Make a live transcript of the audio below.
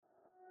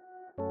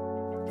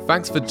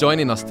Thanks for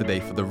joining us today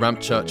for the Ramp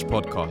Church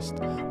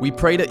podcast. We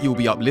pray that you'll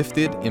be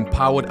uplifted,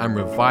 empowered, and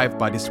revived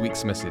by this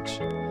week's message.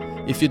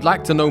 If you'd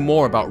like to know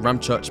more about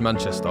Ramp Church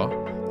Manchester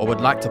or would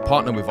like to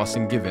partner with us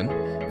in giving,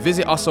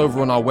 visit us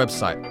over on our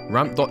website,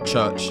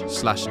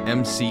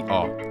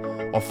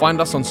 ramp.church/MCR, or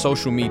find us on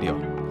social media.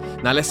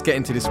 Now let's get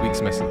into this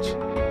week's message.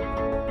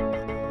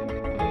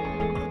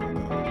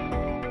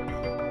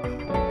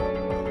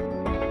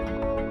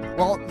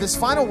 Well, this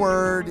final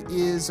word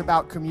is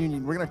about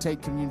communion. We're going to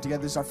take communion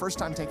together. This is our first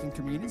time taking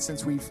communion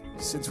since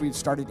we've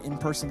started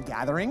in-person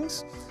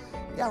gatherings.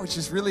 Yeah, which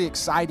is really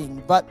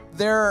exciting. But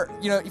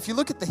if you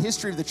look at the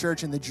history of the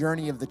church and the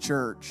journey of the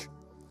church,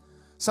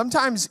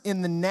 sometimes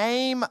in the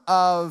name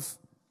of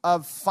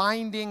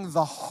finding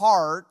the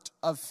heart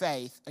of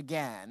faith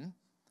again,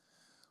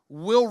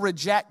 we'll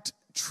reject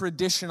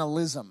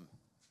traditionalism,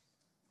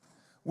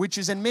 which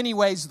is in many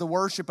ways the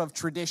worship of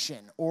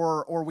tradition,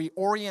 or we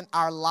orient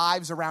our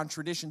lives around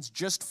traditions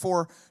just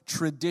for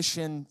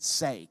tradition's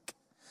sake.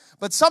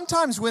 But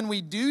sometimes when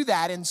we do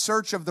that in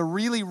search of the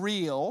really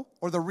real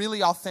or the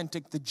really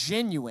authentic, the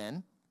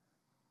genuine,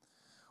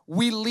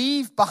 we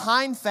leave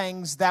behind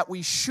things that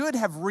we should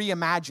have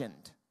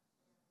reimagined.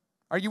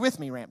 Are you with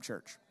me, Ramp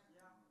Church?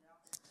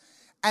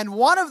 And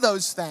one of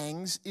those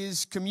things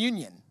is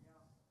communion.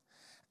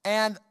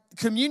 And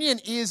communion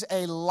is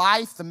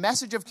the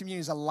message of communion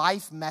is a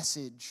life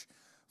message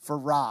for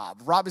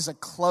Rob. Rob is a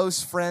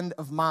close friend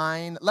of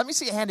mine. Let me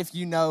see a hand if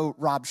you know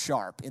Rob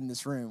Sharp in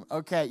this room.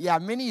 Okay, yeah,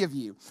 many of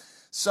you.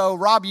 So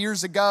Rob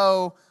years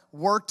ago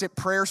worked at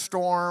Prayer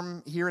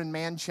Storm here in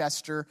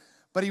Manchester,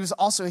 but he was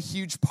also a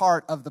huge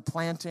part of the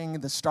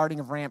planting, the starting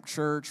of Ramp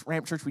Church.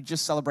 Ramp Church, we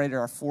just celebrated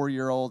our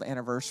 4-year-old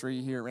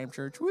anniversary here at Ramp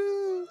Church.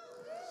 Woo!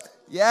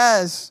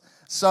 Yes.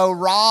 So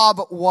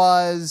Rob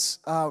was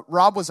a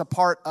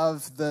part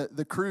of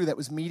the crew that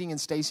was meeting in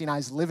Stacy and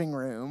I's living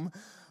room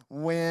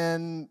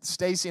when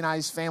Stacy and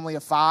I's family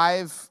of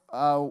 5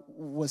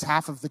 was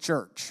half of the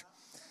church.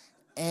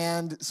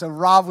 And so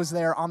Rob was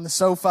there on the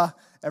sofa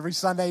every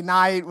Sunday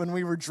night when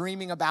we were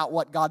dreaming about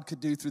what God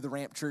could do through the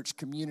Ramp Church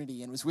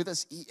community, and was with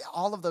us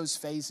all of those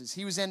phases.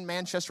 He was in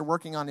Manchester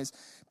working on his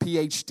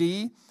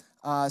PhD,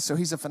 so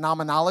he's a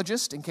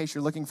phenomenologist, in case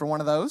you're looking for one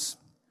of those.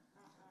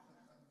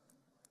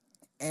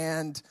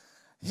 And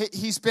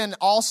he's been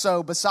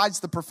also, besides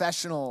the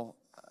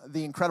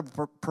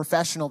incredible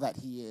professional that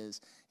he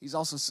is, he's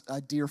also a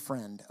dear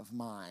friend of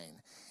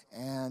mine.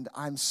 And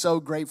I'm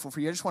so grateful for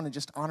you. I just want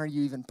to honor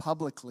you even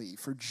publicly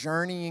for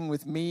journeying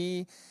with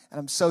me. And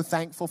I'm so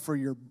thankful for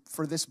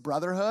this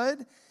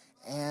brotherhood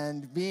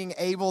and being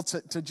able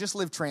to just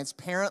live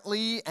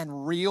transparently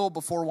and real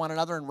before one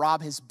another. And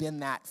Rob has been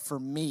that for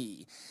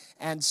me.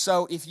 And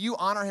so if you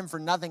honor him for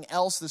nothing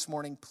else this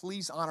morning,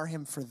 please honor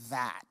him for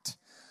that.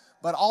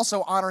 But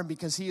also honor him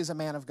because he is a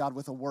man of God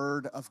with a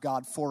word of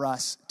God for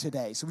us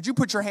today. So would you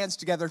put your hands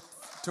together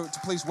to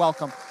please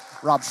welcome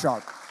Rob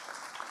Sharp.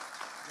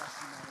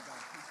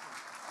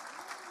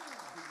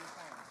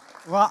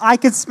 Well, I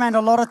could spend a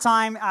lot of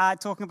time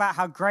talking about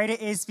how great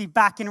it is to be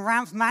back in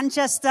Ramp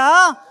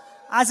Manchester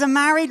as a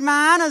married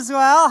man as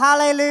well.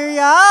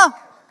 Hallelujah.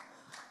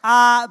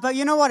 But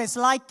you know what? It's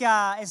like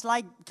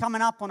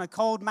coming up on a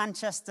cold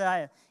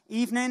Manchester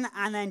evening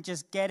and then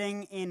just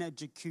getting in a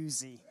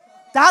jacuzzi.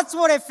 That's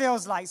what it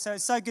feels like. So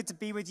it's so good to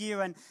be with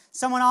you. And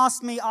someone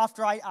asked me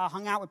after I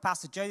hung out with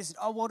Pastor Joe, they said,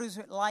 "Oh, what is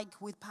it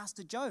like with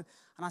Pastor Joe?"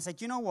 And I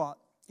said, "You know what?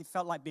 It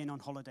felt like being on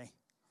holiday.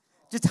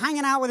 Just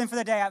hanging out with him for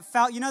the day.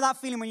 You know that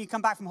feeling when you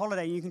come back from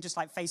holiday and you can just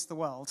face the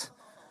world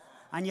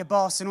and your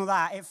boss and all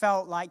that? It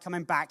felt like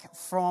coming back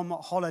from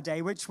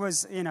holiday, which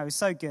was,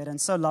 so good,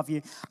 and so love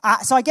you.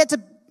 So I get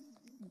to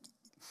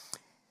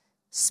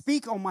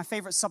speak on my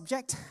favorite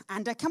subject,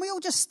 and can we all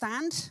just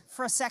stand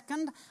for a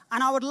second?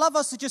 And I would love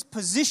us to just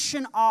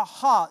position our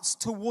hearts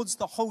towards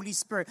the Holy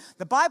Spirit.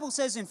 The Bible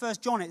says in 1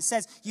 John, it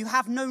says, you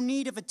have no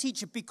need of a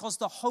teacher because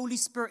the Holy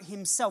Spirit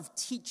himself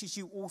teaches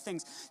you all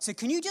things. So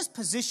can you just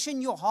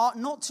position your heart,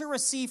 not to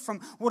receive from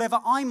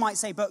whatever I might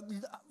say, but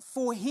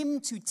for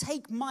him to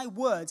take my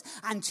words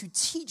and to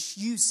teach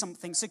you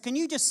something. So can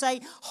you just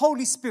say,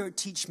 Holy Spirit,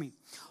 teach me.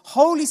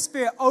 Holy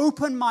Spirit,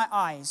 open my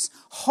eyes.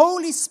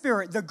 Holy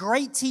Spirit, the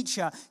great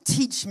teacher,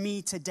 teach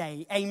me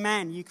today.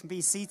 Amen. You can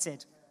be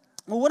seated.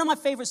 Well, one of my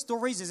favorite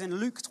stories is in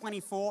Luke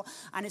 24,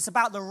 and it's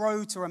about the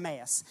road to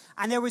Emmaus.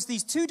 And there was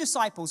these 2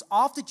 disciples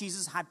after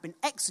Jesus had been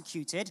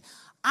executed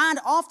and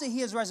after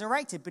he is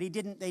resurrected, but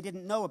they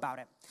didn't know about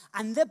it.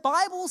 And the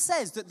Bible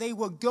says that they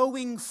were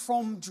going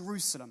from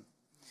Jerusalem.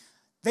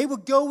 They were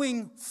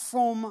going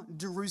from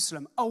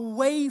Jerusalem,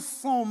 away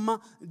from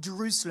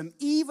Jerusalem,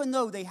 even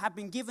though they had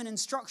been given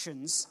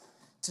instructions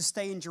to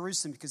stay in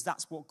Jerusalem because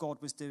that's what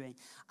God was doing.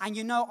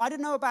 And I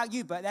don't know about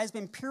you, but there's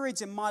been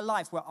periods in my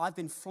life where I've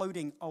been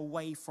floating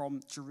away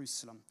from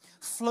Jerusalem,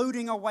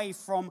 floating away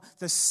from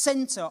the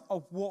center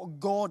of what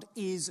God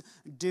is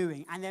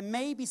doing. And there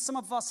may be some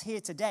of us here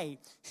today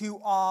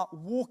who are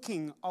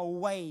walking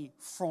away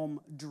from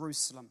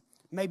Jerusalem.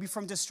 Maybe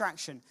from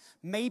distraction,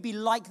 maybe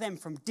like them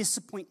from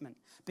disappointment,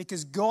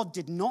 because God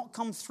did not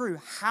come through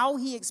how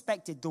he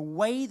expected, the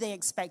way they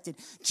expected.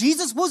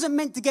 Jesus wasn't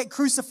meant to get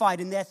crucified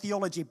in their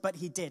theology, but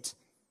he did.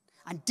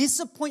 And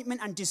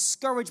disappointment and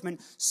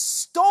discouragement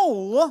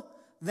stole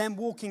them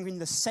walking in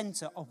the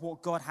center of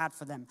what God had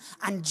for them.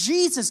 And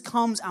Jesus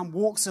comes and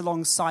walks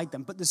alongside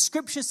them. But the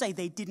scriptures say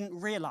they didn't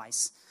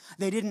realize.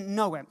 They didn't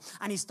know it.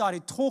 And he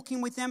started talking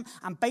with them.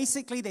 And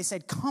basically they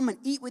said, come and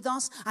eat with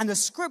us. And the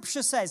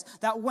scripture says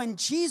that when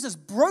Jesus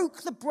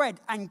broke the bread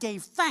and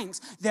gave thanks,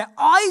 their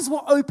eyes were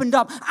opened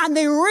up and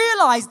they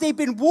realized they'd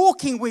been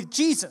walking with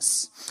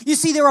Jesus. You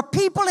see, there are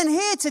people in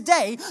here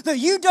today that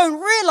you don't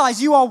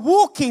realize you are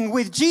walking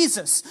with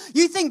Jesus.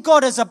 You think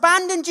God has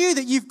abandoned you,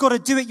 that you've got to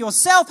do it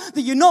yourself,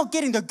 that you're not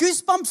getting the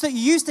goosebumps that you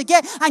used to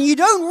get. And you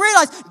don't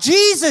realize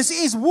Jesus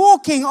is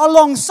walking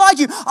alongside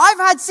you. I've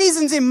had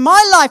seasons in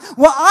my life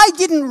where I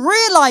didn't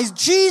realize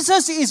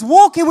Jesus is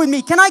walking with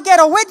me. Can I get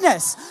a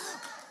witness?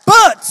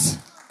 But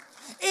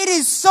it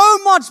is so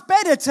much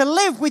better to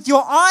live with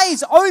your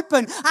eyes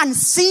open and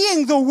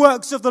seeing the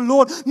works of the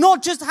Lord,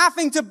 not just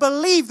having to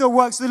believe the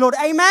works of the Lord.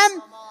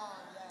 Amen?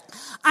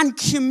 And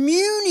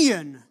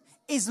communion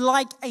is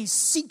like a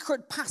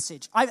secret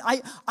passage.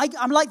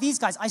 I'm like these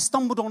guys. I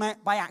stumbled on it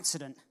by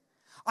accident.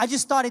 I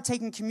just started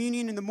taking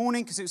communion in the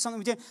morning because it was something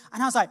we did.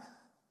 And I was like,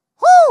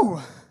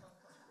 whoo!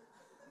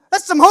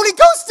 There's some Holy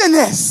Ghost in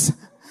this.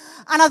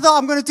 And I thought,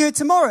 I'm going to do it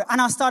tomorrow.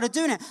 And I started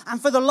doing it. And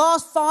for the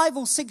last 5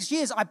 or 6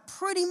 years, I've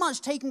pretty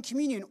much taken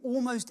communion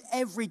almost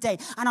every day.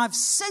 And I've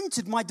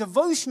centered my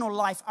devotional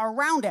life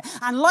around it.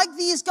 And like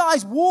these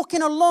guys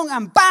walking along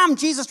and bam,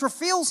 Jesus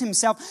reveals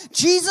himself.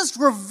 Jesus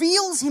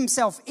reveals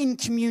himself in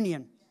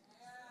communion.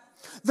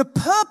 The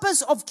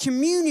purpose of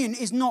communion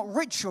is not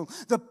ritual.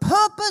 The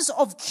purpose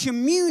of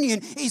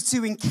communion is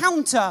to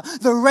encounter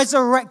the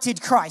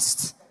resurrected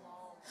Christ.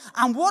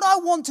 And what I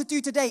want to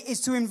do today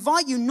is to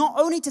invite you not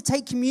only to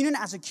take communion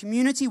as a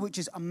community, which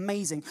is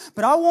amazing,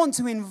 but I want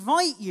to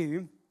invite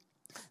you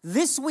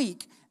this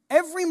week,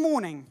 every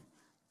morning,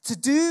 to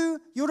do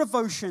your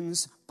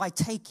devotions by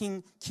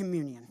taking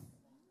communion.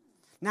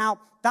 Now,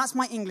 that's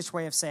my English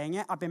way of saying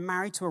it. I've been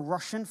married to a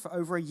Russian for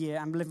over a year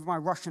and live with my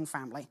Russian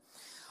family.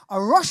 A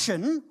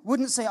Russian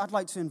wouldn't say, I'd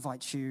like to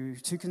invite you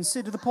to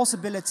consider the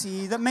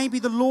possibility that maybe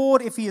the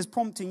Lord, if he is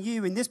prompting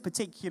you in this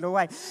particular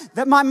way,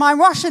 that my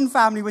Russian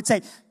family would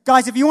say,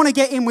 guys, if you want to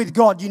get in with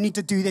God, you need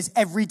to do this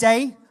every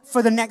day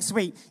for the next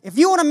week. If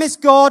you want to miss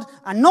God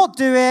and not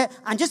do it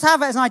and just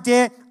have it as an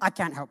idea, I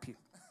can't help you.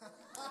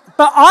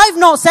 But I've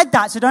not said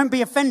that, so don't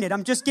be offended.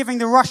 I'm just giving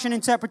the Russian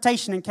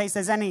interpretation in case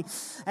there's any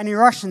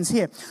Russians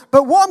here.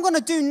 But what I'm going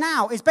to do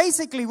now is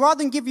basically, rather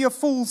than give you a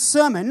full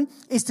sermon,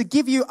 is to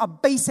give you a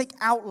basic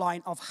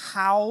outline of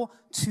how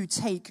to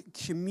take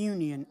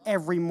communion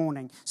every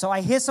morning. So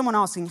I hear someone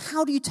asking,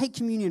 how do you take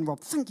communion, Rob?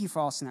 Thank you for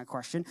asking that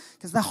question,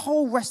 because the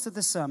whole rest of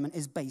the sermon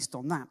is based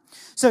on that.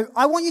 So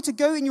I want you to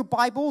go in your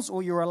Bibles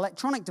or your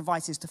electronic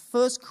devices to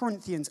 1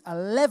 Corinthians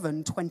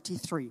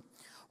 11:23.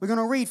 We're going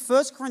to read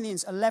 1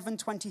 Corinthians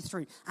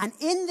 11:23. And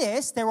in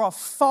this, there are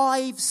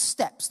 5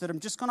 steps that I'm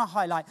just going to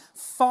highlight.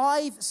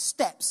 5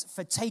 steps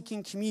for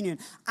taking communion.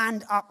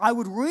 And I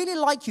would really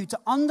like you to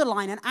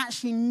underline and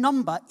actually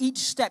number each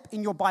step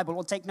in your Bible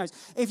or take notes.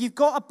 If you've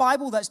got a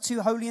Bible that's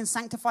too holy and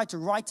sanctified to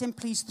write in,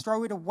 please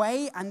throw it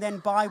away and then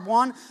buy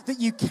one that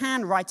you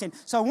can write in.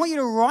 So I want you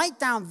to write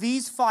down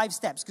these 5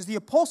 steps because the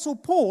Apostle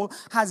Paul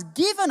has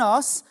given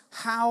us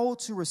how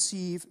to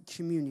receive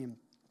communion.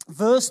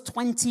 Verse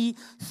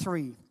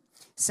 23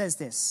 says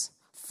this,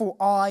 for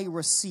I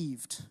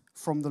received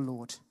from the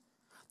Lord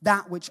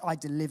that which I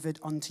delivered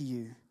unto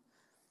you.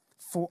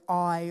 For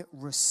I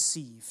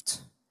received.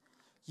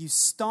 You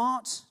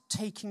start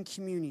taking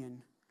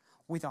communion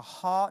with a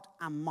heart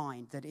and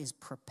mind that is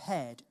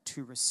prepared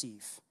to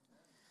receive.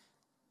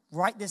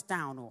 Write this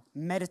down or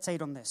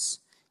meditate on this.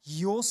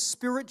 Your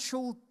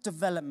spiritual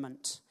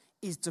development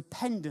is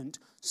dependent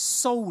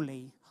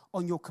solely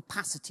on your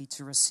capacity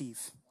to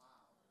receive.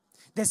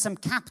 There's some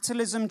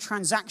capitalism,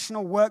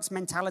 transactional works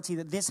mentality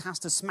that this has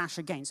to smash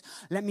against.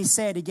 Let me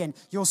say it again.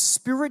 Your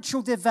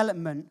spiritual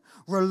development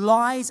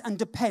relies and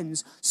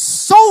depends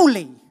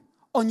solely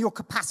on your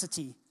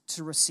capacity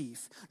to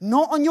receive.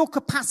 Not on your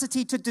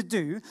capacity to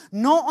do,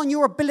 not on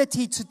your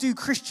ability to do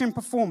Christian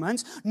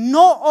performance,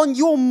 not on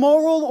your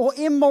moral or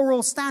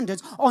immoral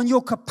standards, on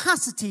your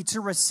capacity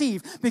to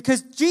receive.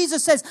 Because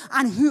Jesus says,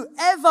 and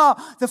whoever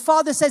the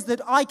Father says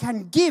that I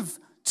can give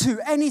to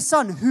any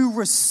son who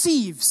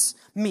receives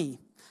me.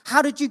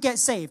 How did you get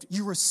saved?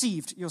 You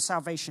received your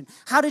salvation.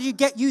 How did you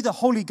get you the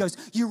Holy Ghost?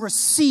 You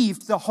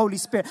received the Holy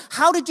Spirit.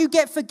 How did you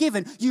get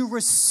forgiven? You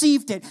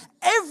received it.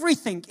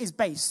 Everything is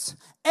based.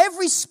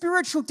 Every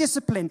spiritual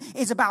discipline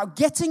is about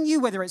getting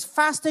you, whether it's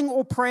fasting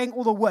or praying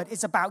or the word,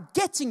 it's about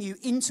getting you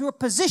into a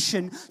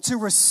position to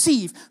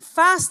receive.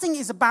 Fasting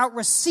is about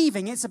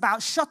receiving. It's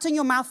about shutting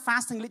your mouth.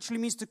 Fasting literally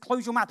means to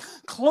close your mouth.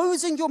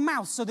 Closing your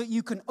mouth so that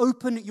you can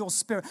open your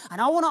spirit. And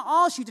I want to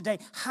ask you today,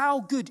 how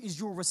good is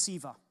your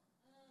receiver?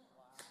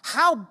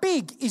 How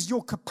big is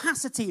your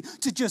capacity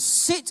to just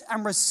sit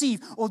and receive?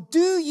 Or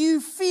do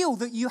you feel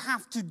that you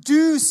have to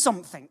do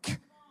something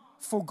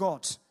for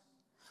God.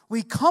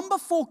 We come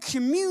before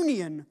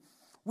communion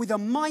with a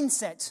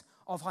mindset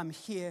of I'm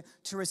here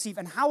to receive.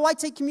 And how I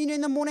take communion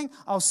in the morning,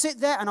 I'll sit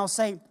there and I'll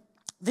say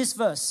this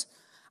verse.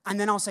 And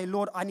then I'll say,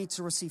 Lord, I need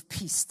to receive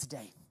peace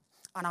today.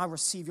 And I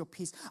receive your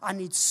peace. I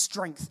need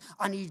strength.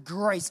 I need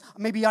grace.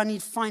 Maybe I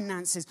need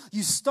finances.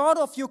 You start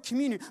off your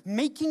communion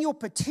making your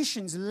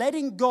petitions,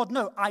 letting God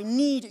know, I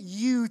need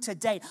you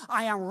today.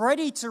 I am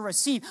ready to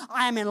receive.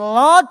 I am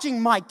enlarging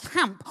my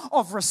camp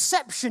of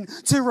reception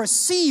to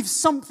receive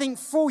something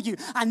for you.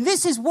 And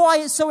this is why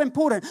it's so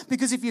important.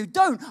 Because if you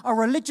don't, a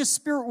religious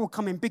spirit will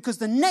come in. Because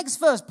the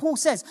next verse, Paul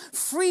says,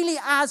 freely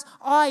as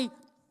I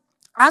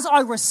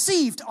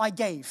received, I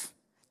gave.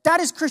 That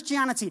is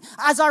Christianity.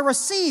 As I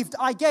received,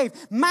 I gave.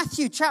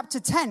 Matthew chapter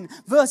 10,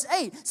 verse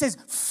 8 says,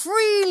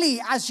 freely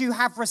as you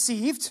have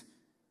received,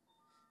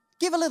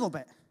 give a little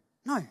bit.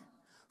 No.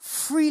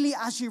 Freely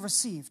as you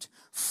received,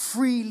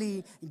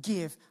 freely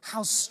give.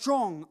 How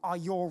strong are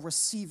your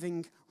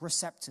receiving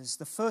receptors?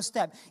 The first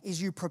step is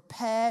you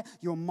prepare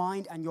your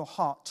mind and your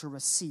heart to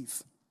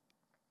receive.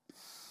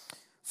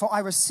 For I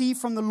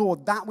received from the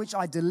Lord that which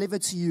I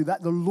delivered to you,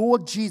 that the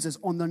Lord Jesus,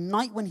 on the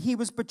night when he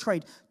was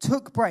betrayed,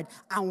 took bread,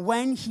 and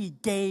when he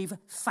gave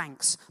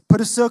thanks.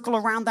 Put a circle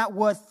around that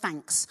word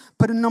thanks.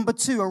 Put a number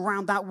 2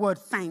 around that word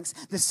thanks.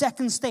 The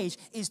second stage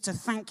is to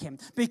thank him,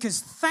 because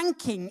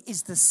thanking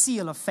is the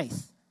seal of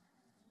faith.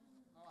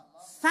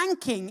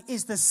 Thanking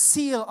is the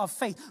seal of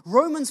faith.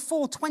 Romans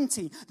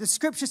 4:20, the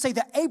scriptures say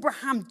that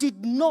Abraham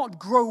did not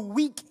grow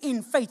weak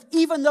in faith,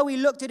 even though he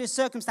looked at his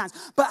circumstance.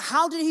 But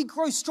how did he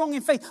grow strong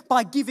in faith?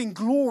 By giving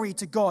glory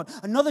to God.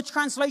 Another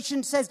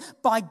translation says,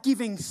 by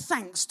giving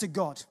thanks to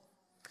God.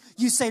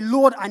 You say,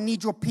 Lord, I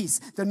need your peace.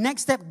 The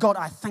next step, God,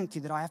 I thank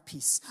you that I have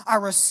peace. I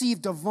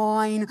receive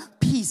divine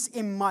peace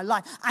in my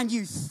life. And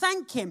you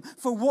thank him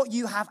for what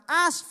you have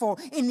asked for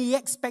in the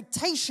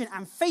expectation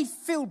and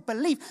faith-filled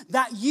belief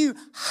that you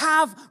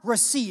have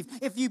received.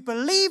 If you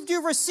believed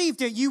you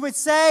received it, you would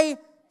say,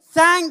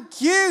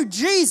 thank you,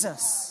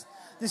 Jesus.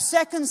 The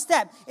second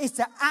step is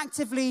to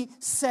actively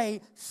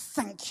say,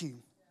 thank you.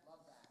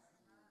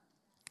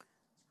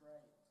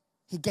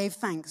 He gave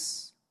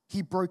thanks.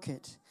 He broke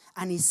it.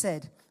 And he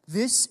said,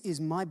 this is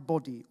my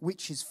body,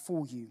 which is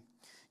for you.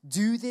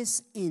 Do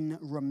this in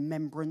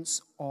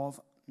remembrance of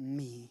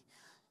me.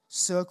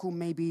 Circle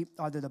maybe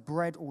either the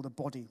bread or the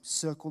body.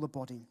 Circle the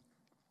body.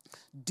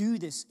 Do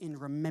this in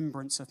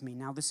remembrance of me.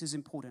 Now, this is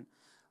important.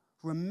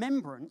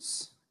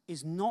 Remembrance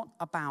is not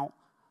about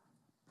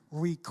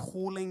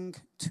recalling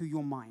to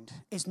your mind.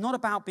 It's not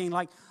about being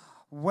like,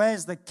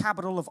 where's the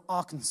capital of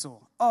Arkansas?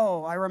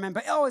 Oh, I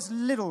remember. Oh, it's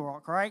Little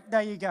Rock, right?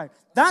 There you go.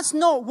 That's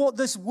not what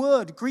this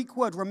word, Greek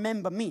word,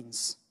 remember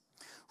means.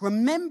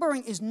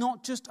 Remembering is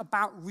not just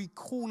about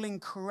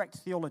recalling correct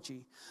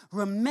theology.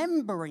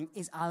 Remembering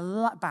is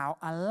about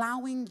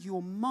allowing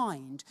your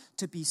mind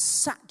to be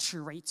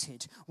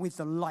saturated with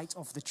the light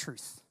of the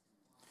truth.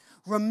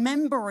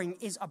 Remembering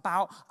is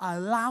about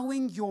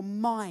allowing your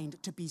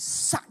mind to be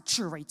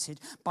saturated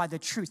by the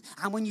truth.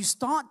 And when you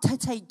start to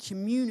take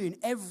communion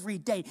every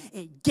day,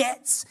 it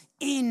gets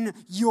in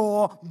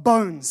your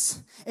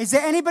bones. Is there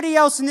anybody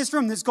else in this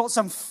room that's got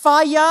some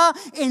fire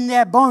in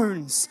their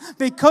bones?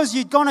 Because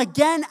you've gone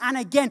again and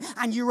again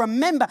and you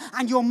remember,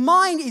 and your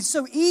mind is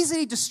so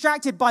easily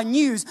distracted by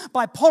news,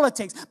 by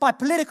politics, by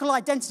political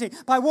identity,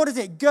 by what is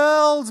it,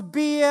 girls,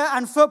 beer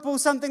and football,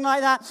 something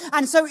like that,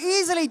 and so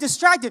easily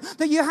distracted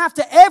that you have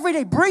to every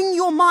day bring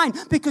your mind,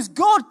 because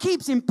God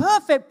keeps in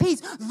perfect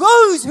peace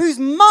those whose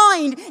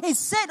mind is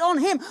set on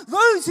him,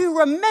 those who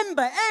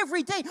remember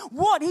every day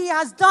what he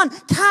has done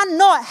cannot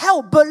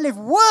help but live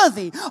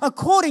worthy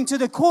according to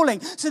the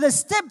calling. So the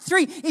step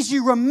 3 is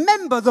you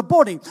remember the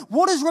body.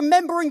 What does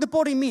remembering the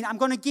body mean? I'm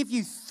going to give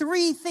you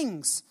 3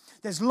 things.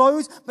 There's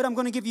loads, but I'm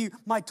going to give you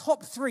my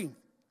top 3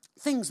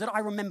 things that I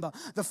remember.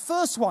 The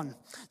first one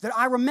that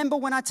I remember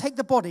when I take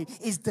the body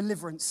is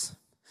deliverance.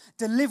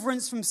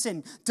 Deliverance from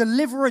sin.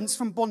 Deliverance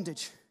from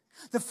bondage.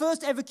 The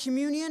first ever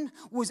communion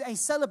was a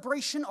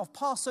celebration of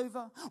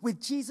Passover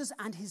with Jesus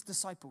and his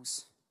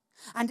disciples.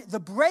 And the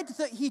bread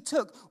that he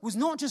took was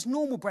not just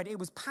normal bread, it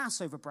was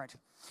Passover bread.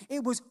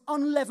 It was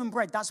unleavened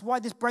bread. That's why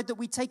this bread that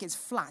we take is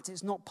flat.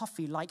 It's not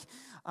puffy like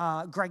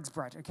Greg's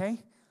bread, okay?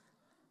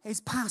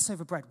 It's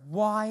Passover bread.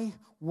 Why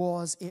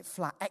was it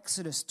flat?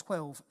 Exodus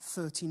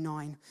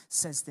 12:39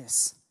 says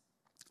this.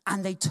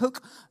 And they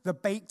took the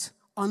baked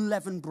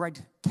unleavened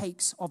bread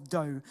cakes of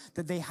dough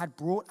that they had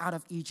brought out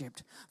of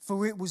Egypt,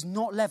 for it was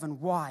not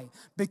leavened. Why?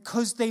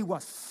 Because they were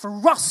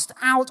thrust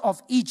out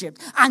of Egypt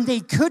and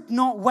they could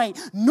not wait,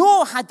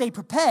 nor had they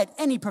prepared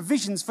any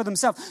provisions for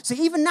themselves. So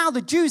even now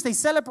the Jews, they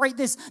celebrate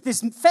this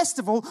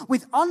festival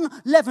with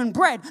unleavened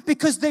bread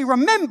because they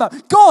remember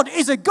God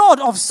is a God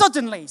of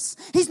suddenlies.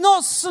 He's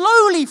not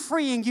slowly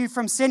freeing you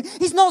from sin.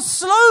 He's not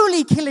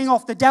slowly killing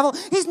off the devil.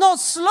 He's not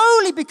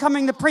slowly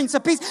becoming the Prince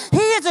of Peace. He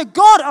is a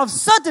God of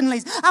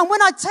suddenlies. And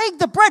when I take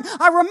the bread,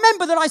 I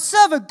remember that I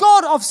serve a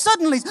God of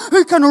suddenlies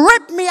who can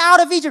rip me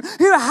out of Egypt,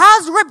 who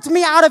has ripped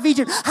me out of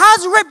Egypt,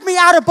 has ripped me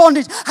out of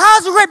bondage,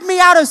 has ripped me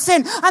out of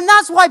sin. And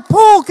that's why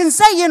Paul can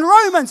say in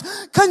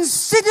Romans,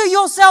 consider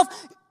yourself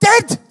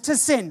dead to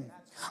sin.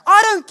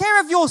 I don't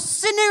care if you're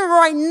sinning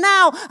right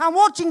now and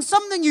watching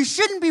something you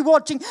shouldn't be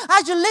watching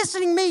as you're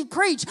listening to me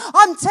preach.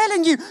 I'm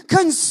telling you,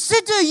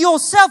 consider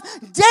yourself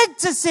dead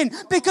to sin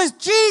because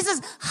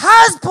Jesus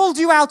has pulled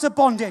you out of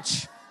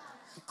bondage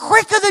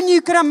quicker than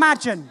you can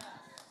imagine.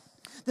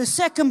 The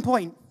second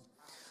point,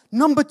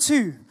 number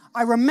 2,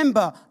 I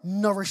remember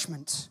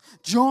nourishment.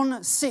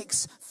 John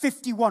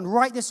 6:51.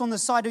 Write this on the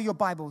side of your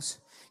Bibles.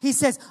 He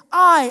says,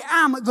 I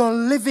am the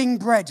living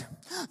bread,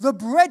 the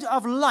bread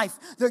of life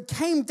that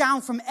came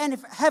down from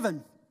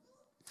heaven.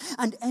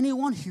 And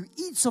anyone who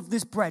eats of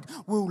this bread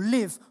will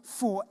live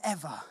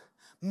forever.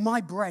 My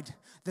bread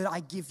that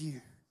I give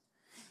you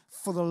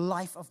for the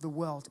life of the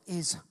world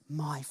is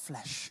my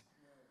flesh.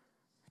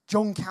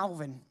 John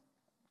Calvin,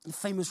 the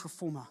famous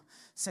reformer,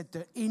 said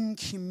that in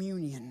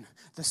communion,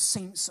 the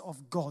saints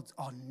of God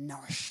are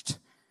nourished.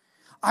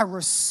 I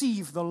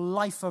receive the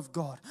life of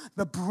God,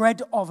 the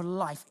bread of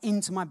life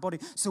into my body.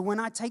 So when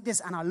I take this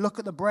and I look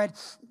at the bread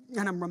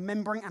and I'm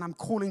remembering and I'm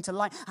calling to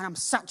light and I'm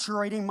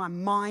saturating my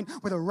mind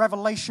with a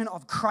revelation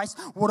of Christ,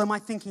 what am I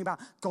thinking about?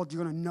 God,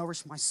 you're going to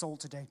nourish my soul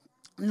today.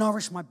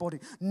 Nourish my body,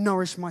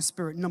 nourish my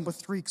spirit. Number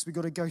 3, because we've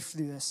got to go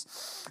through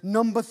this.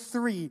 Number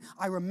 3,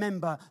 I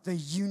remember the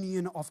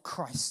union of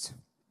Christ.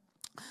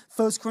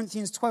 1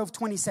 Corinthians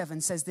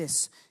 12:27 says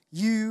this,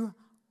 you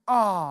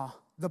are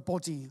the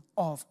body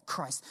of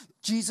Christ.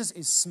 Jesus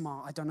is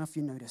smart. I don't know if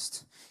you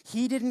noticed.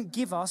 He didn't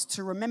give us,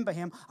 to remember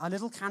him, a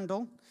little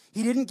candle.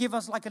 He didn't give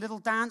us like a little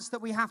dance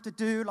that we have to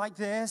do like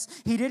this.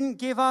 He didn't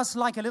give us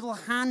like a little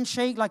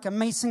handshake, like a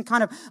Mason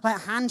kind of like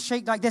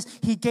handshake like this.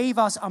 He gave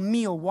us a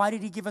meal. Why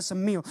did he give us a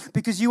meal?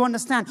 Because you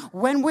understand,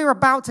 when we're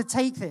about to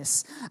take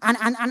this,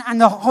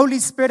 and the Holy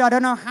Spirit, I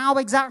don't know how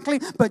exactly,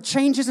 but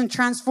changes and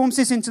transforms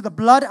this into the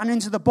blood and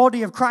into the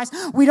body of Christ,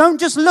 we don't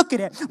just look at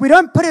it. We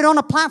don't put it on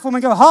a platform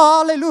and go,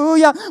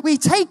 hallelujah. We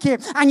take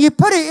it and you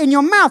put it in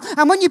your mouth.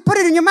 And when you put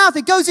it in your mouth,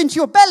 it goes into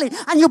your belly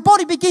and your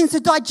body begins to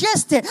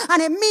digest it.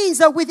 And it means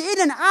that within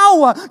an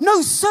hour,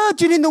 no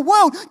surgeon in the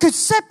world could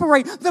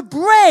separate the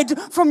bread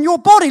from your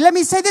body. Let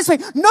me say it this way.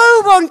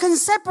 No one can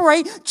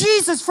separate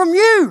Jesus from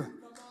you.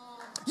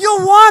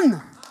 You're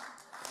one.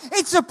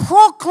 It's a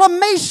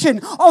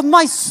proclamation of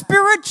my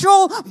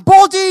spiritual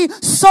body,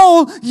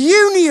 soul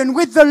union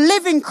with the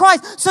living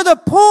Christ so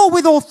that Paul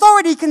with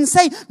authority can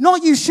say,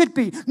 not you should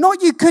be,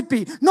 not you could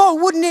be, not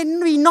wouldn't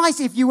it be nice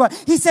if you were.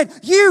 He said,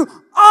 you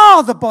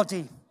are the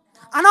body.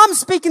 And I'm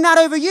speaking that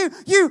over you.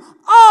 You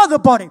are the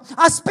body.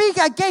 I speak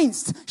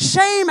against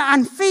shame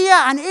and fear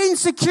and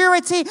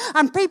insecurity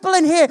and people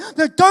in here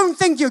that don't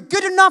think you're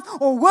good enough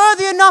or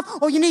worthy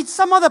enough or you need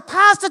some other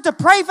pastor to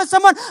pray for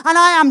someone. And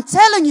I am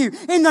telling you,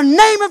 in the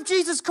name of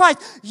Jesus Christ,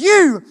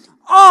 you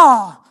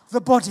are the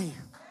body.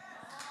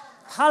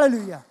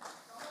 Hallelujah.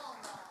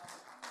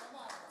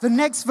 The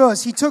next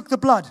verse, he took the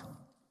blood.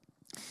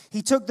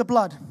 He took the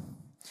blood.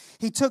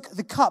 He took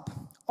the cup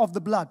of the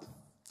blood.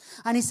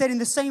 And he said, in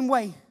the same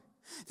way,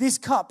 this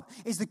cup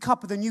is the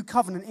cup of the new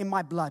covenant in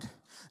my blood.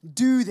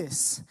 Do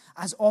this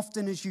as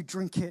often as you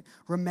drink it.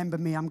 Remember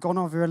me. I'm gone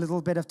over a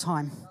little bit of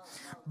time.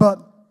 But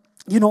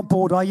you're not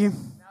bored, are you?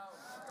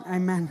 No.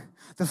 Amen.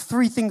 The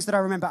 3 things that I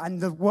remember, and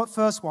the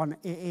first one,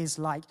 it is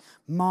like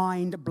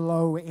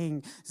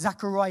mind-blowing.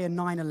 Zechariah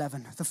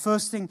 9:11. The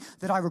first thing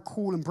that I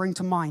recall and bring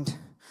to mind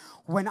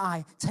when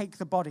I take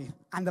the body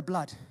and the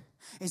blood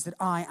is that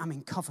I am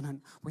in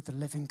covenant with the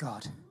living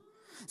God.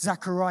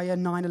 Zechariah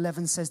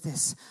 9:11 says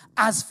this,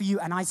 as for you,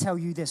 and I tell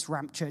you this,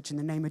 Ramp Church, in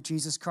the name of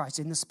Jesus Christ,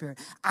 in the Spirit,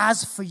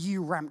 as for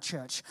you, Ramp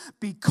Church,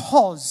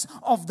 because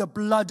of the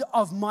blood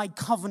of my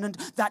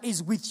covenant that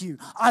is with you,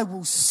 I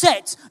will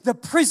set the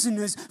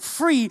prisoners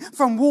free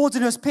from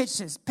wilderness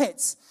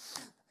pits.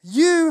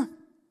 You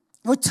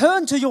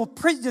return to your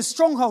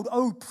stronghold,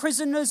 O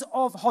prisoners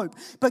of hope.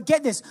 But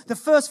get this, the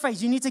first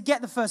phrase, you need to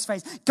get the first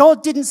phrase.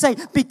 God didn't say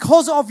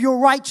because of your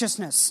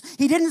righteousness.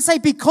 He didn't say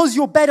because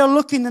you're better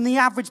looking than the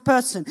average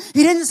person.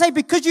 He didn't say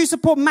because you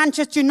support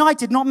Manchester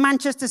United, not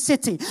Manchester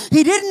City.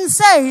 He didn't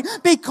say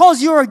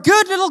because you're a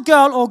good little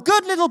girl or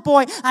good little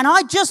boy and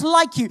I just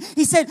like you.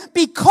 He said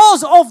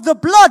because of the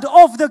blood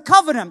of the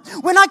covenant.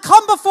 When I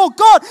come before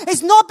God,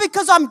 it's not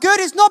because I'm good.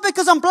 It's not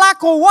because I'm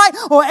black or white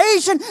or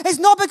Asian. It's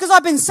not because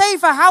I've been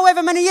saved for however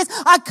many years.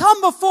 I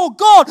come before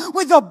God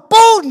with a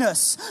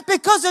boldness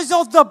because it's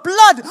of the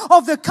blood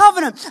of the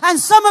covenant. And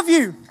some of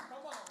you,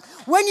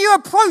 when you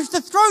approach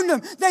the throne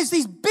room, there's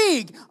these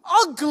big,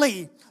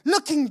 ugly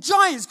looking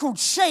giants called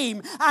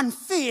shame and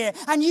fear,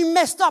 and you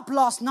messed up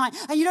last night,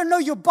 and you don't know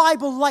your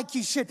Bible like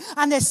you should,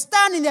 and they're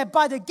standing there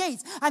by the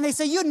gates, and they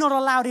say, you're not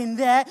allowed in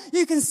there.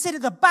 You can sit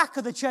at the back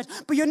of the church,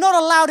 but you're not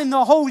allowed in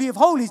the Holy of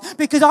Holies,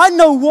 because I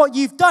know what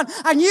you've done.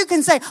 And you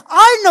can say,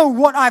 I know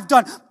what I've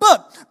done,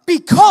 but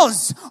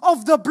because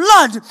of the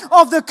blood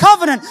of the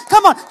covenant.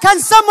 Come on, can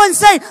someone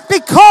say,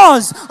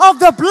 because of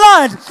the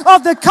blood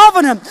of the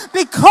covenant,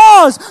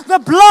 because the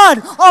blood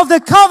of the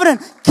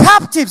covenant,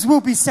 captives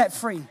will be set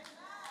free.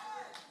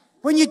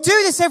 When you do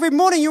this every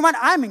morning, you're like,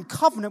 I'm in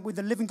covenant with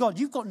the living God.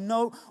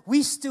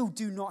 We still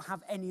do not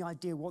have any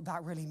idea what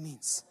that really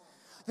means.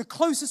 The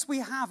closest we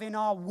have in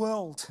our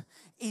world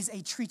is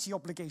a treaty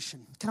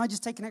obligation. Can I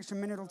just take an extra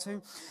minute or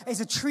two? It's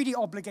a treaty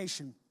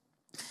obligation.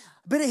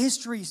 A bit of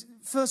history,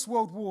 First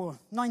World War,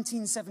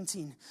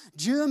 1917.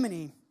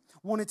 Germany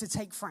wanted to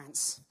take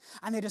France.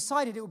 And they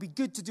decided it would be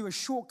good to do a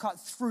shortcut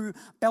through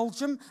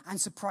Belgium and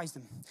surprise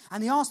them.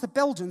 And they asked the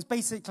Belgians,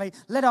 basically,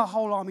 let our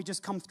whole army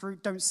just come through,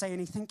 don't say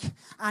anything.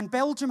 And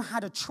Belgium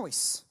had a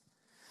choice.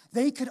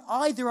 They could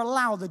either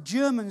allow the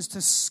Germans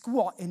to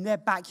squat in their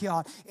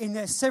backyard, in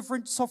their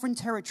sovereign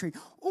territory,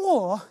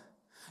 or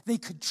they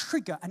could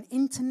trigger an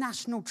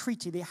international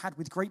treaty they had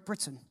with Great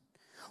Britain,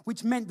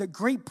 which meant that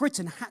Great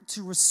Britain had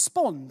to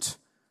respond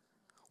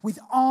with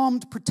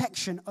armed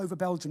protection over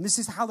Belgium. This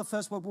is how the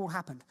First World War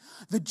happened.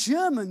 The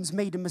Germans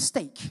made a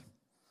mistake.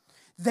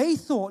 They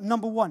thought,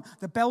 number one,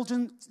 the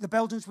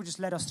Belgians would just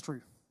let us through.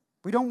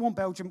 We don't want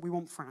Belgium, we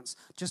want France.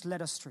 Just let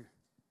us through.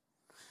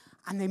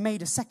 And they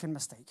made a second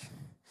mistake.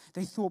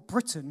 They thought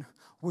Britain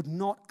would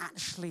not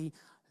actually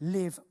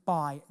live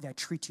by their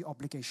treaty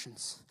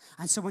obligations.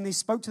 And so when they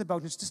spoke to the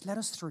Belgians, just let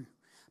us through.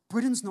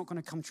 Britain's not going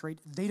to come trade.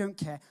 They don't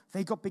care.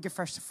 They got bigger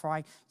fish to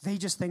fry. They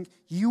just think,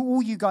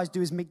 all you guys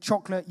do is make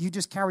chocolate. You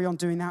just carry on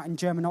doing that in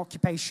German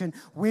occupation.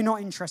 We're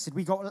not interested.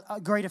 We got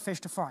a greater fish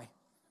to fry.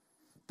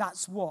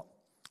 That's what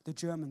the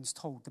Germans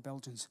told the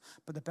Belgians.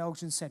 But the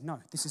Belgians said, no,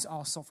 this is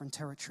our sovereign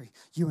territory.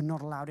 You are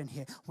not allowed in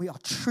here. We are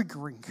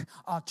triggering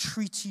our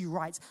treaty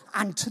rights.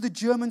 And to the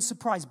German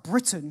surprise,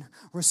 Britain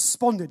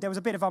responded. There was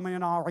a bit of umming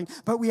and ahhing,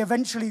 but we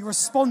eventually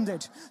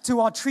responded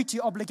to our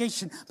treaty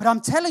obligation. But I'm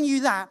telling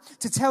you that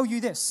to tell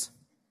you this.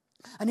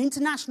 An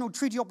international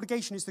treaty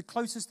obligation is the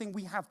closest thing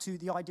we have to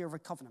the idea of a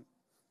covenant.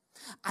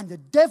 And the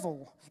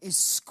devil is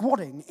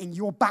squatting in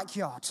your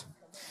backyard.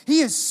 He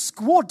is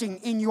squatting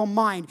in your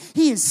mind.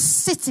 He is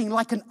sitting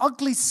like an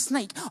ugly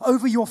snake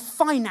over your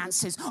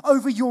finances,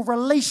 over your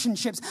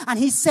relationships. And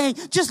he's saying,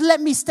 just let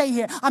me stay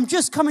here. I'm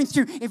just coming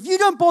through. If you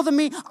don't bother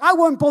me, I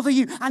won't bother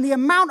you. And the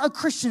amount of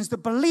Christians that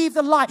believe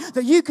the lie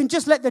that you can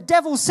just let the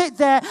devil sit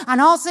there and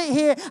I'll sit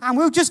here and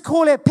we'll just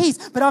call it peace.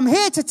 But I'm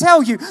here to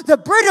tell you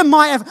that Britain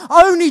might have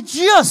only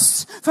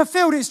just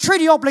fulfilled its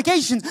treaty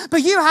obligations,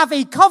 but you have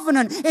a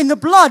covenant in the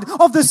blood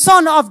of the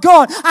Son of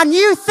God. And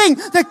you think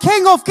the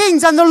King of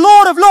Kings and the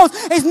Lord of Lords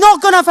is not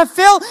going to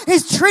fulfill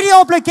his treaty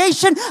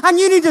obligation, and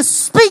you need to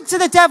speak to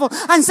the devil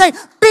and say,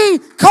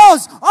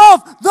 because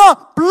of the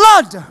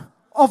blood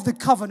of the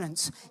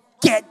covenant,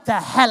 get the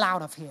hell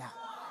out of here.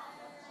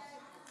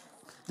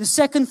 The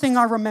second thing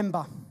I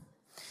remember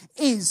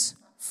is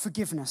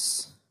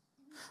forgiveness.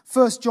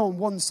 1 John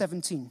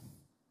 1:17.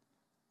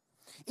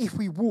 If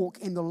we walk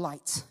in the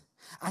light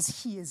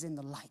as he is in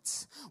the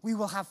light, we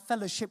will have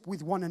fellowship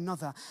with one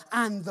another,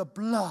 and the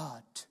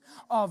blood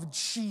of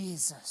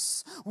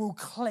Jesus will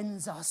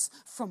cleanse us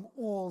from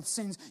all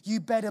sins. You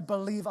better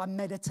believe I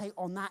meditate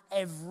on that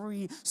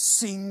every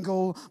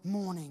single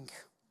morning.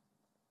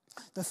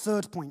 The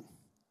third point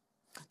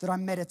that I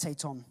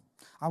meditate on,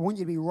 I want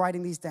you to be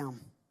writing these down.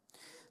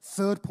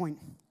 Third point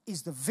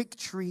is the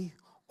victory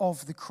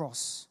of the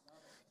cross.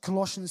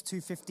 Colossians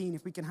 2:15,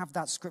 if we can have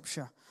that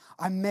scripture.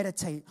 I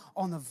meditate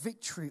on the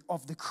victory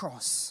of the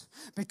cross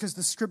because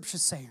the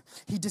scriptures say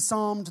he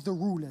disarmed the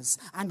rulers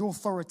and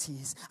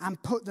authorities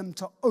and put them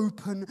to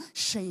open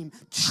shame,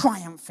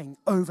 triumphing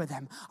over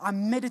them. I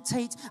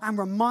meditate and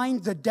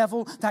remind the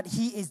devil that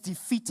he is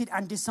defeated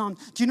and disarmed.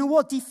 Do you know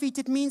what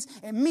defeated means?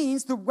 It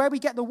means that where we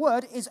get the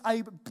word is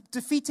a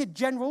defeated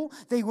general,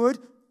 they would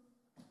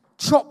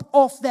chop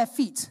off their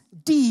feet,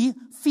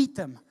 defeat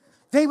them.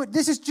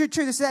 This is true,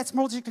 this is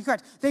etymologically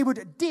correct. They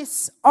would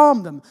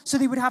disarm them, so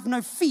they would have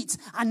no feet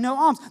and no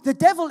arms. The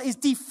devil is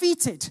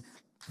defeated.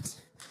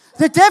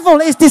 The devil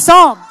is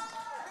disarmed.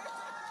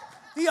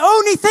 The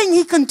only thing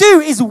he can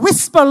do is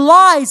whisper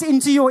lies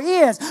into your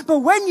ears. But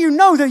when you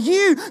know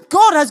that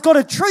God has got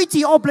a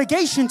treaty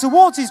obligation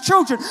towards his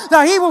children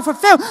that he will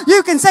fulfill,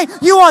 you can say,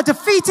 you are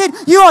defeated,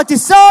 you are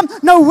disarmed,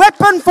 no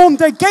weapon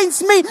formed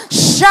against me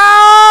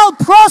shall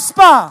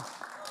prosper.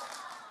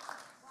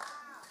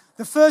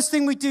 The first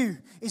thing we do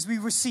is we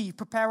receive,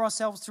 prepare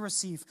ourselves to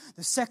receive.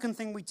 The second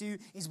thing we do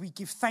is we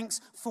give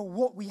thanks for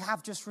what we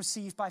have just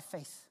received by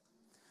faith.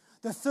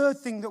 The third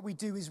thing that we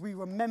do is we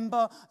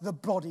remember the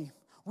body.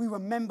 We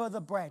remember the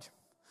bread.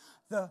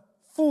 The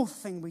Fourth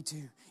thing we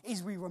do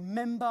is we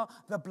remember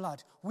the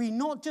blood. We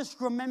not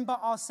just remember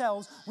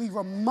ourselves, we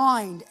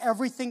remind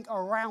everything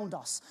around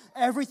us,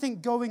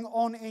 everything going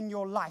on in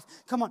your life.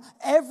 Come on,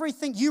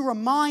 everything, you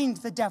remind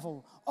the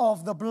devil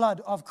of the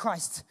blood of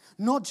Christ,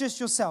 not just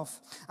yourself.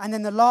 And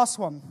then the last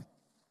one,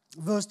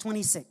 verse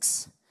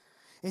 26,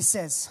 it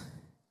says,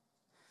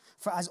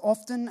 "For as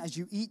often as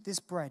you eat this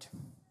bread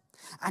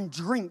and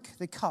drink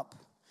the cup,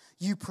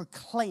 you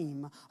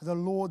proclaim the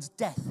Lord's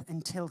death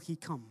until he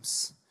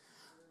comes."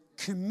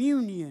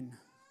 Communion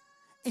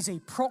is a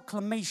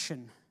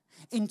proclamation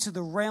into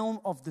the realm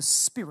of the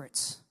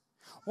Spirit.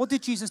 What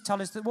did Jesus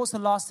tell us? What's the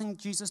last thing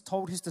Jesus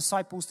told his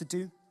disciples to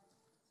do?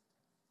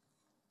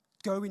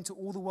 Go into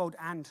all the world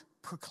and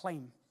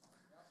proclaim.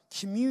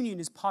 Communion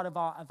is part of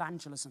our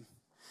evangelism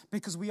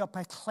because we are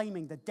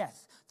proclaiming the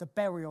death, the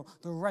burial,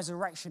 the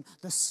resurrection,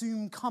 the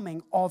soon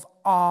coming of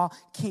our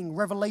King.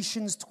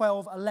 Revelations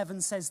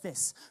 12:11 says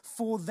this,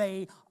 "For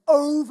they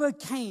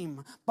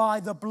overcame by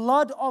the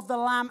blood of the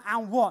Lamb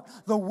and what?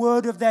 The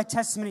word of their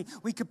testimony."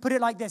 We could put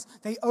it like this.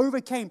 They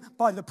overcame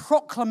by the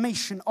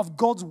proclamation of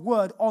God's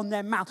word on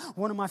their mouth.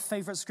 One of my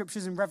favorite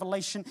scriptures in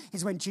Revelation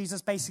is when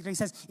Jesus basically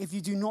says, "If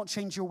you do not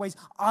change your ways,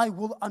 I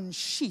will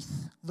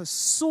unsheath the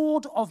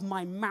sword of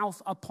my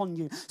mouth upon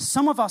you."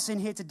 Some of us in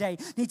here today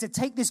need to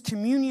take this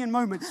communion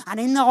moment, and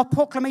in our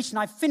proclamation,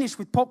 I finish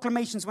with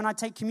proclamations when I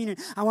take communion.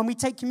 And when we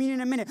take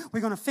communion in a minute,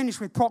 we're going to finish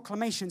with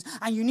proclamations.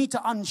 And you need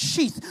to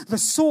unsheath the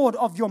sword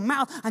of your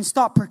mouth and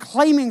start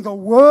proclaiming the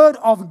word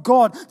of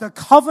God, the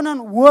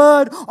covenant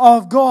word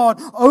of God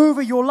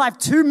over your life.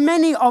 Too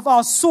many of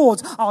our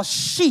swords are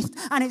sheathed,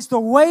 and it's the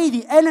way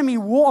the enemy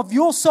of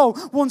your soul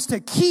wants to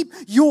keep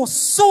your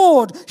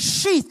sword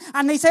sheathed.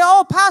 And they say,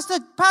 "Oh,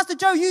 Pastor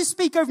Joe, you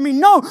speak over me."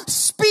 No,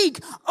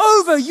 speak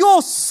over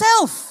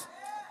yourself.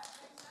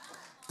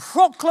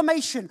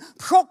 Proclamation.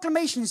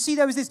 See,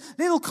 there was this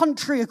little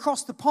country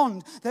across the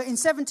pond that in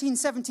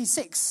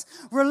 1776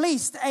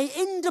 released an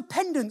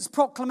independence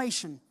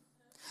proclamation.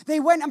 They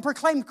went and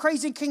proclaimed,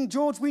 "Crazy King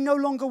George, we no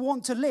longer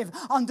want to live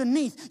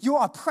underneath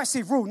your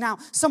oppressive rule." Now,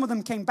 some of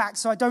them came back,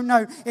 so I don't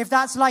know if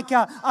that's like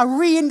a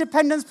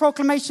re-independence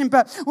proclamation,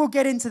 but we'll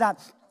get into that.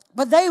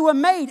 But they were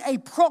made a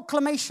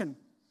proclamation.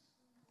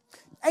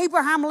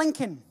 Abraham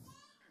Lincoln,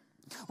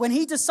 when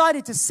he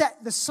decided to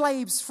set the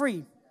slaves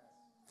free,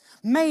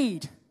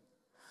 made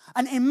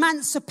an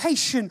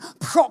emancipation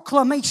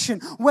proclamation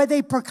where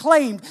they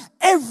proclaimed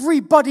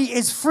everybody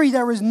is free.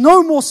 There is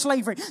no more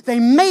slavery. They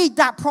made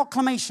that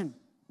proclamation.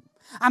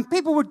 And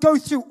people would go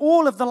through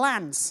all of the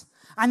lands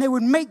and they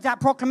would make that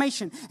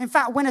proclamation. In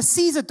fact, when a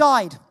Caesar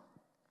died,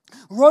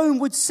 Rome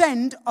would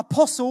send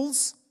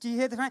apostles. Do you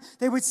hear that?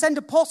 They would send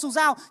apostles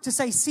out to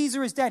say,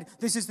 "Caesar is dead.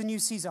 This is the new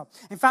Caesar."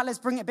 In fact, let's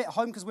bring it a bit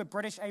home because we're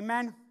British.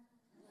 Amen?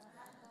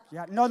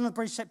 Yeah, none of the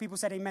British people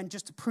said amen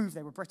just to prove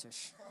they were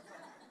British.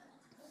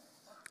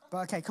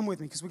 But okay, come with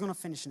me because we're going to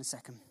finish in a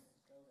second.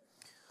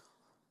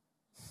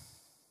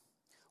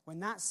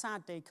 When that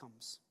sad day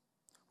comes,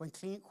 when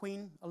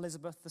Queen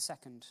Elizabeth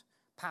II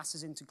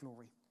passes into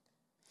glory,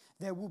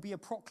 there will be a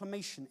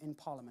proclamation in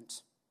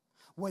Parliament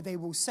where they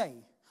will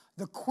say,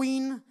 "The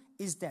Queen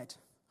is dead.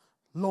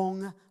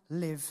 Long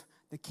live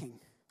the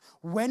King."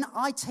 When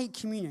I take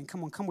communion,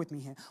 come with me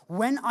here.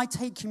 When I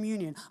take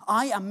communion,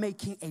 I am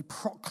making a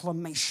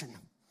proclamation.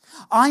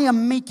 I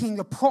am making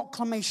the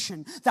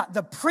proclamation that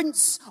the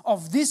prince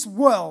of this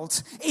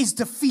world is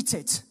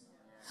defeated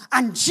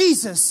and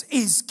Jesus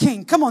is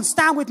King. Come on,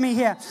 stand with me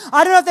here.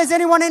 I don't know if there's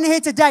anyone in here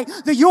today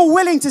that you're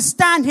willing to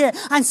stand here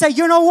and say,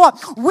 "You know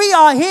what? We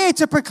are here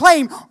to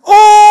proclaim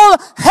all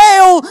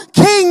hail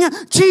King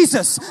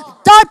Jesus."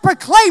 I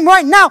proclaim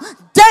right now,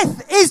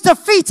 death is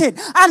defeated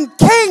and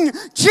King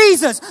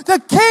Jesus, the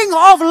King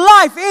of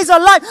life, is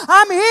alive.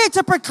 I'm here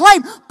to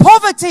proclaim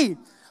poverty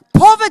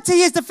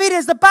is defeated.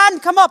 As the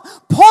band come up,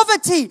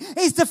 poverty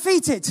is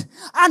defeated.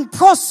 And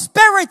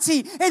prosperity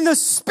in the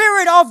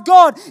Spirit of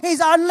God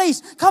is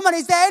unleashed. Come on,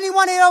 is there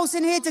anyone else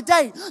in here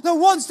today that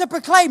wants to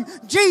proclaim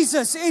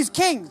Jesus is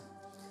King?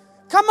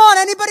 Come on,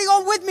 anybody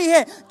on with me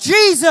here?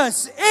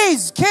 Jesus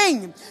is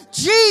King.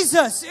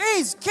 Jesus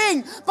is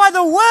King. By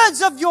the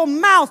words of your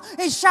mouth,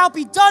 it shall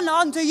be done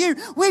unto you.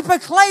 We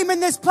proclaim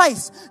in this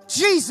place,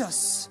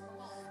 Jesus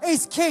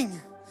is King.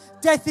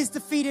 Death is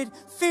defeated.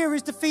 Fear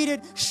is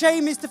defeated.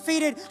 Shame is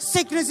defeated.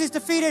 Sickness is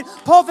defeated.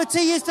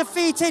 Poverty is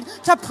defeated.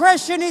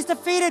 Depression is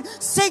defeated.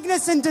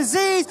 Sickness and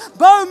disease,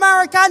 bone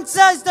marrow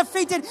cancer is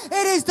defeated.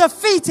 It is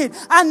defeated.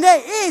 And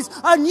there is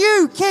a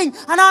new King.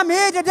 And I'm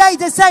here today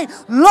to say,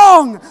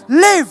 long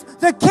live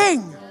the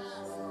King.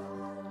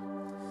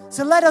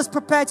 So let us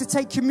prepare to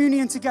take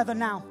communion together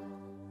now.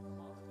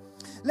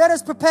 Let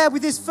us prepare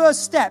with this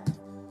first step.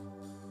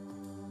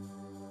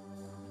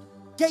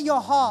 Get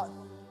your heart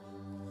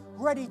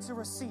ready to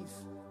receive.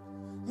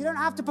 You don't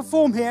have to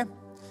perform here.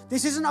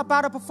 This isn't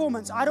about a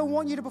performance. I don't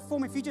want you to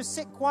perform. If you just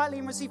sit quietly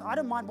and receive, I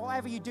don't mind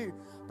whatever you do.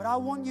 But I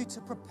want you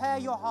to prepare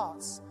your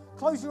hearts.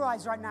 Close your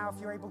eyes right now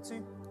if you're able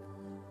to.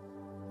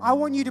 I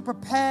want you to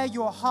prepare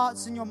your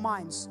hearts and your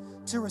minds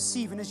to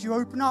receive. And as you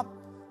open up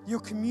your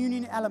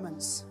communion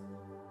elements,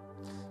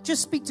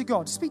 Just speak to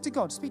God. Speak to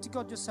God. Speak to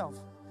God yourself.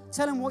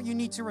 Tell him what you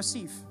need to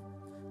receive.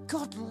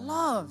 God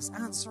loves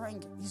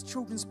answering his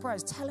children's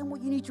prayers. Tell him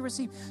what you need to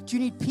receive. Do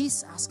you need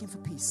peace? Ask him for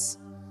peace.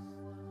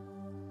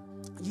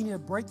 You need a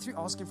breakthrough?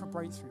 Ask him for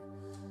breakthrough.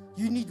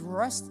 You need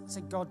rest?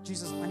 Say, God,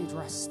 Jesus, I need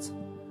rest.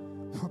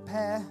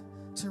 Prepare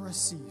to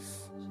receive.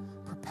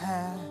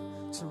 Prepare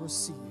to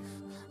receive.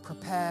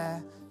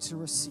 Prepare to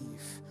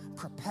receive.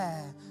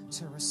 Prepare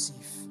to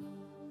receive.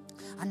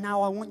 And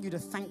now I want you to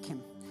thank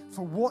him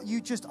for what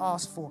you just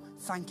asked for.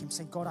 Thank him.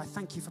 Say, God, I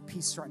thank you for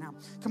peace right now.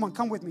 Come on,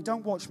 come with me.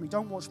 Don't watch me.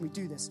 Don't watch me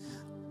do this.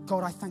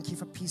 God, I thank you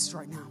for peace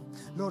right now.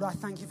 Lord, I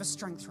thank you for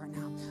strength right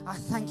now. I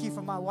thank you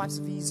for my wife's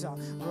visa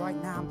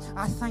right now.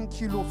 I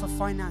thank you, Lord, for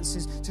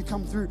finances to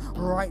come through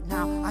right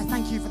now. I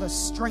thank you for the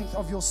strength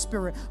of your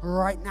spirit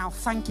right now.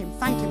 Thank him.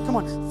 Thank him. Come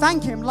on.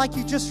 Thank him like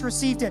you just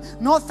received it.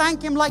 Not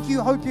thank him like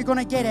you hope you're going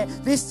to get it.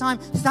 This time,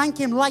 thank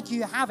him like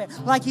you have it,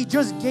 like he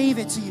just gave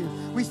it to you.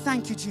 We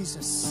thank you,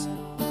 Jesus.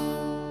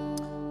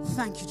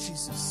 Thank you,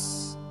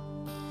 Jesus.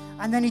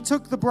 And then he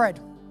took the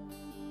bread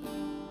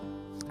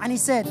and he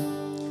said,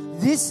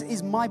 this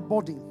is my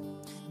body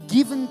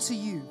given to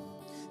you.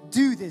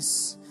 Do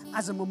this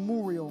as a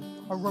memorial,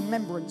 a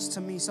remembrance to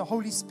me. So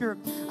Holy Spirit,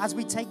 as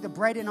we take the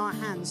bread in our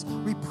hands,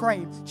 we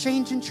pray,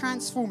 change and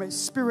transform it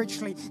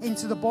spiritually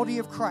into the body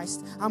of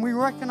Christ. And we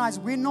recognize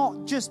we're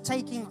not just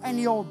taking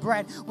any old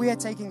bread. We are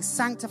taking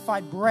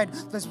sanctified bread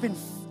that's been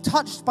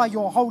touched by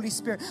your Holy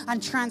Spirit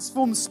and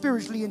transformed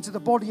spiritually into the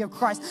body of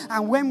Christ.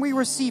 And when we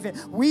receive it,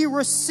 we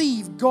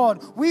receive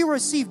God. We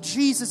receive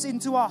Jesus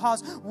into our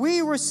hearts.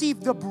 We receive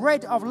the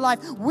bread of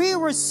life. We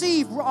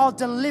receive our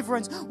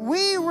deliverance.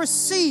 We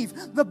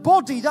receive the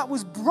body that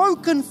was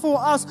broken for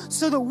us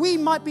so that we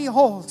might be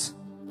whole.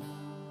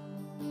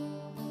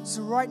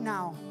 So right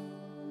now,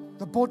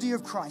 the body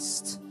of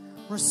Christ.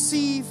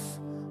 Receive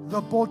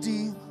the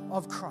body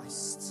of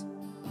Christ.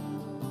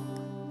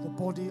 The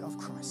body of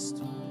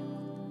Christ.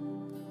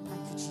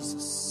 Thank you,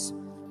 Jesus.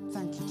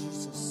 Thank you,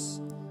 Jesus.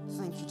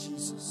 Thank you,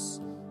 Jesus.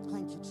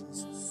 Thank you,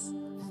 Jesus.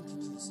 Thank you,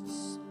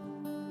 Jesus.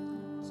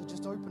 So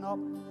just open up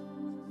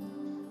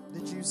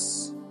the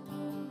juice.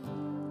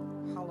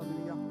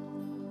 Hallelujah.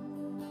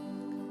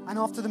 And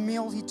after the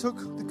meal, he took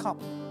the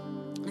cup.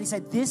 And he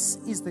said, this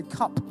is the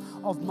cup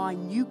of my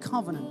new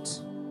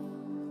covenant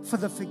for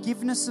the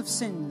forgiveness of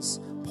sins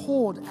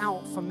poured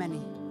out for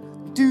many.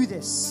 Do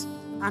this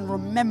and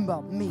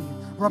remember me.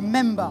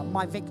 Remember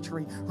my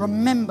victory.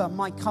 Remember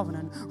my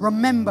covenant.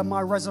 Remember my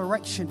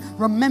resurrection.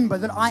 Remember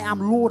that I am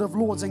Lord of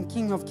lords and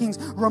King of kings.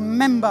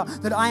 Remember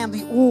that I am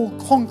the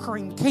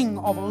all-conquering King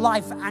of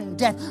life and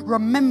death.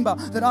 Remember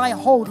that I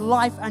hold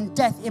life and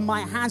death in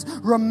my hands.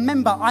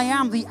 Remember I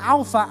am the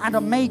Alpha and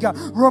Omega.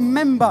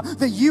 Remember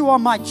that you are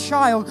my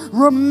child.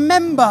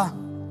 Remember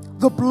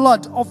the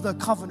blood of the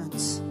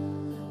covenant.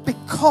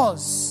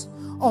 Because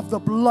of the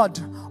blood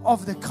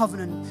of the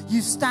covenant,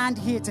 you stand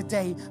here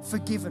today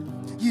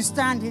forgiven. You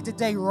stand here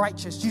today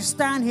righteous. You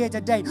stand here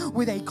today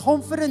with a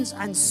confidence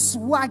and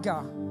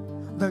swagger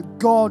that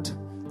God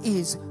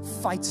is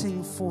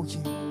fighting for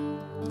you.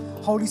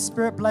 Holy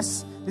Spirit,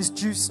 bless this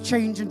juice,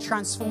 change and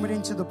transform it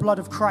into the blood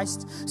of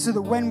Christ, so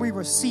that when we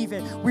receive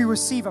it, we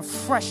receive a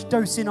fresh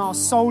dose in our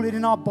soul and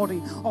in our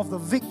body of the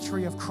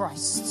victory of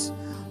Christ.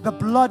 The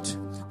blood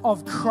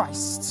of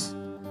Christ,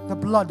 the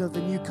blood of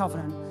the new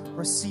covenant.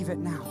 Receive it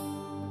now.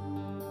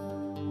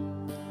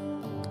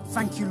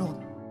 Thank you, Lord.